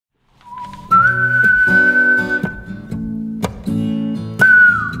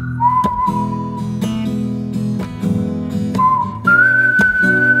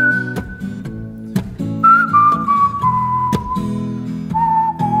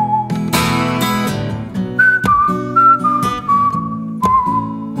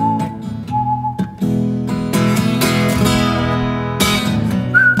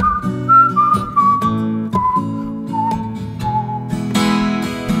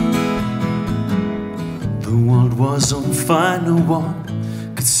was on fire, no one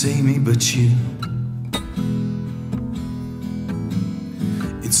could save me but you.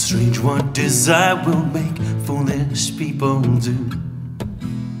 It's strange what desire will make foolish people do.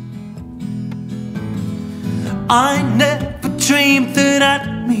 I never dreamed that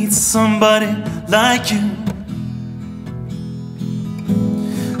I'd meet somebody like you.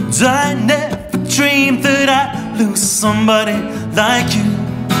 And I never dreamed that I'd lose somebody like you.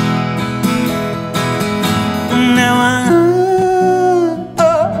 Now I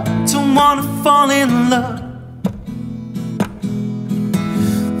don't wanna fall in love.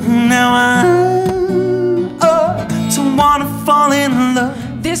 Now I don't wanna fall in love.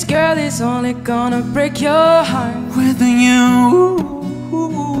 This girl is only gonna break your heart with you.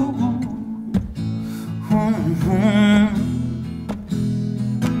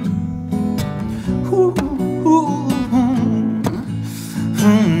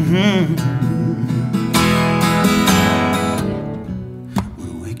 What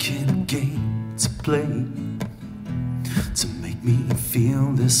a wicked game to play to make me feel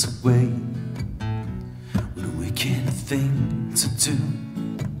this way. What a wicked thing to do,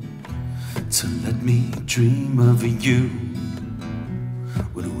 to let me dream of you.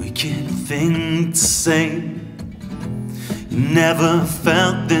 What a wicked thing to say. You never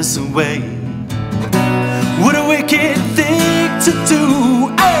felt this way. What a wicked thing to do,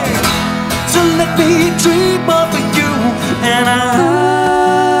 hey, to let me dream of you. And I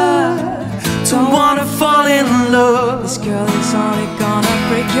don't wanna fall in love. This girl is only gonna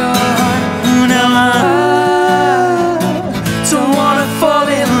break your heart. Now I don't wanna fall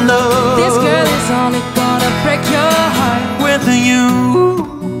in love. This girl is only gonna break your heart with you.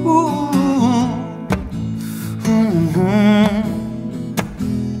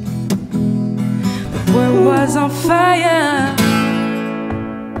 The world was on fire.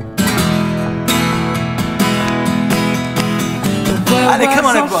 The world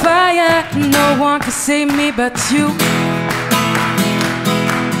was on fire. No one could save me but you.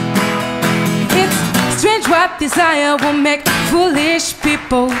 It's strange what desire will make foolish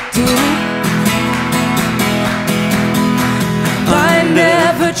people do. I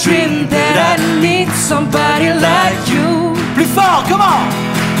never dreamed that I'd meet somebody like you. Plus fort, come on!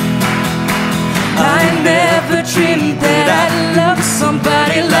 I never dreamed that I'd love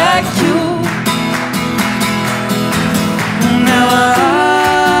somebody like you. Now I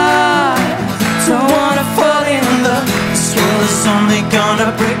don't wanna fall in love. This girl is only gonna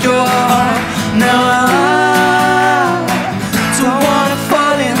break your heart. Now I don't wanna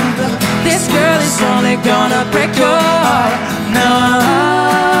fall in love. This girl is only gonna break your heart. Now I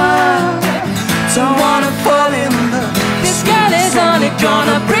don't wanna fall in love. This girl is only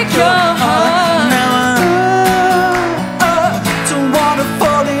gonna break your heart. Now I don't wanna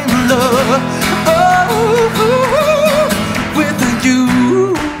fall in love. With you.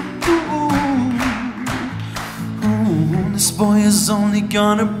 This boy is only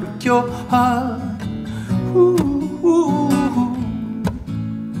gonna break your heart.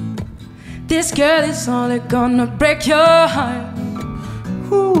 This girl is only gonna break your heart.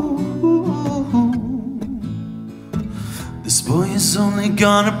 This boy is only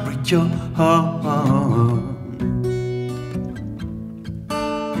gonna break your heart.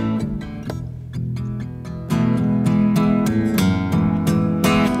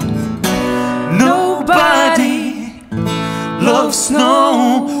 Nobody loves no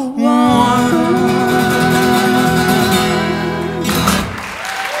one.